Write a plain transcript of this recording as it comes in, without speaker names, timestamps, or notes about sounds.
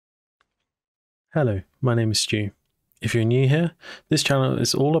Hello, my name is Stu. If you're new here, this channel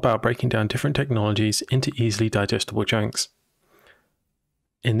is all about breaking down different technologies into easily digestible chunks.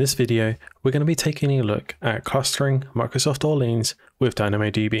 In this video, we're going to be taking a look at clustering Microsoft Orleans with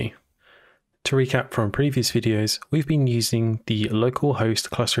DynamoDB. To recap from previous videos, we've been using the local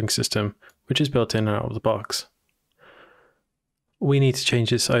host clustering system, which is built in and out of the box. We need to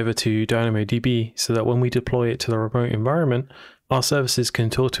change this over to DynamoDB so that when we deploy it to the remote environment, our services can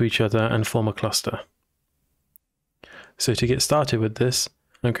talk to each other and form a cluster. So to get started with this,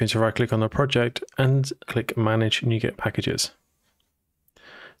 I'm going to right click on the project and click Manage NuGet Packages.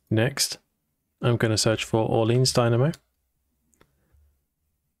 Next, I'm going to search for Orleans Dynamo.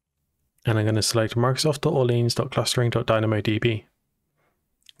 And I'm going to select Microsoft.orleans.clustering.dynamodb.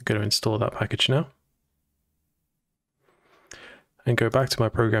 I'm going to install that package now. And go back to my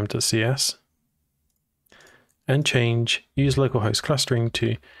program.cs and change use localhost clustering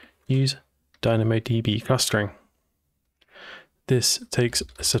to use DynamoDB clustering. This takes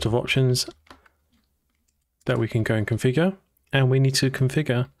a set of options that we can go and configure, and we need to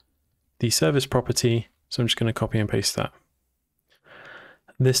configure the service property. So I'm just going to copy and paste that.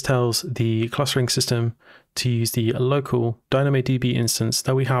 This tells the clustering system to use the local DynamoDB instance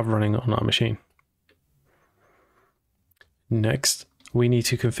that we have running on our machine. Next, we need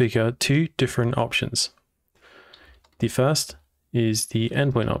to configure two different options. The first is the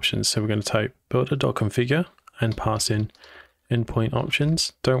endpoint options. So we're going to type builder.configure and pass in endpoint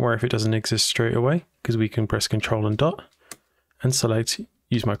options. Don't worry if it doesn't exist straight away, because we can press Control and dot and select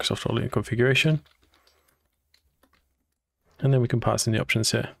use Microsoft Orleans configuration. And then we can pass in the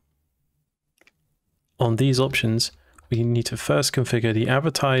options here. On these options, we need to first configure the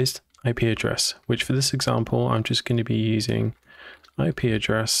advertised IP address, which for this example, I'm just going to be using IP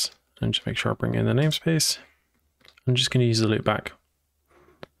address, and just make sure I bring in the namespace. I'm just going to use the loopback.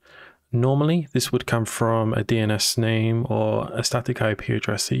 Normally, this would come from a DNS name or a static IP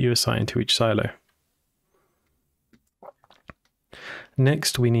address that you assign to each silo.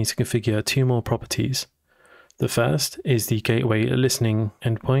 Next, we need to configure two more properties. The first is the gateway listening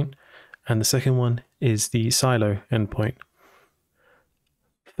endpoint, and the second one is the silo endpoint.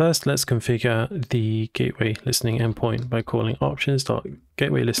 First, let's configure the gateway listening endpoint by calling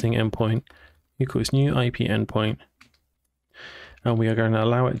options.gatewaylisteningEndpoint equals new IP endpoint. And we are going to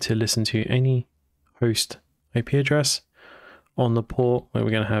allow it to listen to any host IP address on the port where we're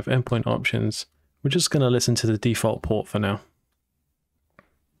going to have endpoint options. We're just going to listen to the default port for now.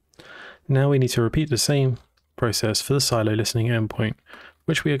 Now we need to repeat the same process for the silo listening endpoint,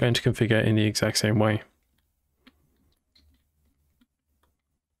 which we are going to configure in the exact same way.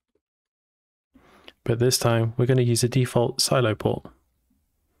 But this time we're going to use the default silo port.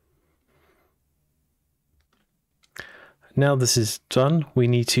 Now this is done, we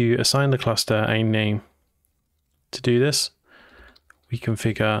need to assign the cluster a name. To do this, we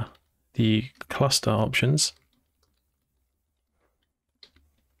configure the cluster options.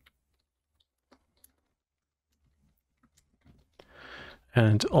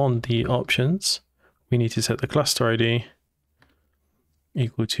 And on the options, we need to set the cluster ID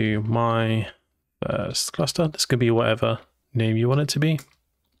equal to my first cluster. This could be whatever name you want it to be.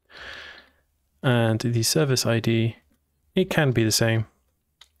 And the service ID, it can be the same.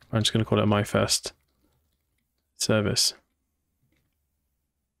 I'm just going to call it my first service.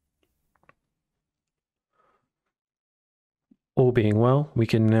 All being well, we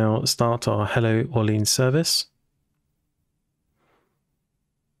can now start our Hello Orleans service.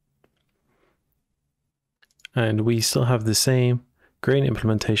 And we still have the same green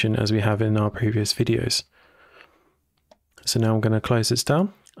implementation as we have in our previous videos. So now I'm going to close this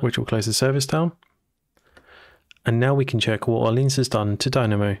down, which will close the service down. And now we can check what Orleans has done to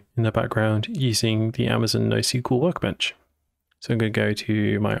Dynamo in the background using the Amazon NoSQL Workbench. So I'm going to go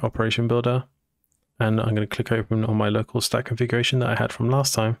to my operation builder, and I'm going to click open on my local stack configuration that I had from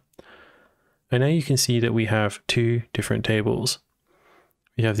last time. And now you can see that we have two different tables.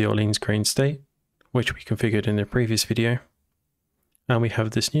 We have the Orleans grain state, which we configured in the previous video. And we have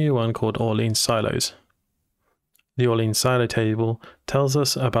this new one called Orleans silos. The Orleans silo table tells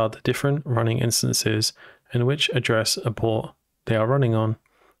us about the different running instances and which address and port they are running on,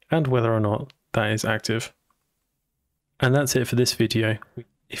 and whether or not that is active. And that's it for this video.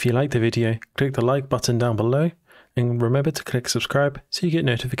 If you liked the video, click the like button down below, and remember to click subscribe so you get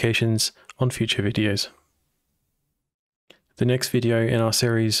notifications on future videos. The next video in our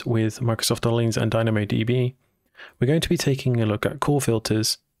series with Microsoft Orleans and DynamoDB, we're going to be taking a look at call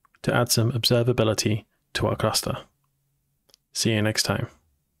filters to add some observability to our cluster. See you next time.